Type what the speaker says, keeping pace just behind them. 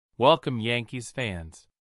Welcome, Yankees fans.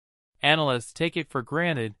 Analysts take it for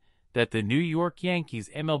granted that the New York Yankees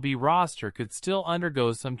MLB roster could still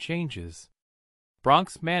undergo some changes.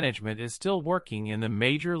 Bronx management is still working in the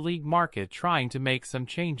major league market trying to make some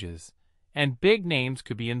changes, and big names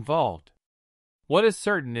could be involved. What is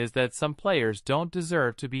certain is that some players don't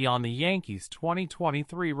deserve to be on the Yankees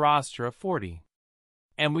 2023 roster of 40.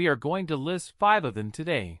 And we are going to list 5 of them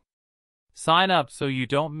today. Sign up so you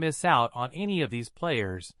don't miss out on any of these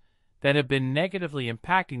players that have been negatively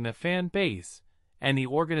impacting the fan base and the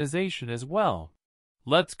organization as well.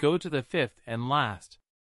 Let's go to the 5th and last.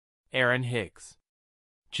 Aaron Hicks.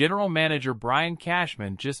 General Manager Brian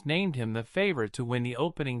Cashman just named him the favorite to win the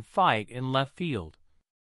opening fight in left field.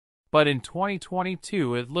 But in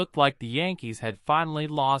 2022 it looked like the Yankees had finally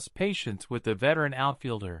lost patience with the veteran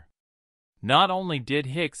outfielder. Not only did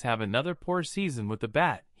Hicks have another poor season with the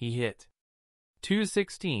bat, he hit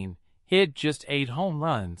 .216, hit just 8 home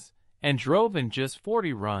runs, and drove in just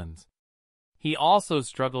 40 runs. He also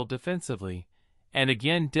struggled defensively, and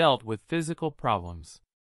again dealt with physical problems.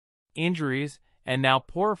 Injuries and now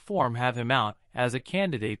poor form have him out as a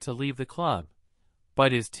candidate to leave the club,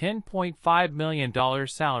 but his $10.5 million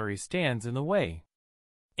salary stands in the way.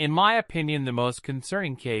 In my opinion, the most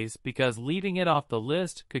concerning case, because leaving it off the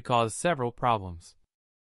list could cause several problems.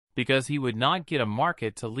 Because he would not get a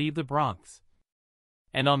market to leave the Bronx.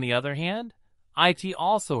 And on the other hand, it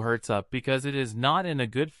also hurts up because it is not in a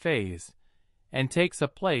good phase and takes a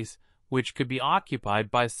place which could be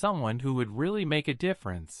occupied by someone who would really make a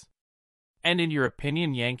difference. And in your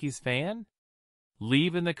opinion, Yankees fan?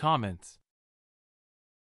 Leave in the comments.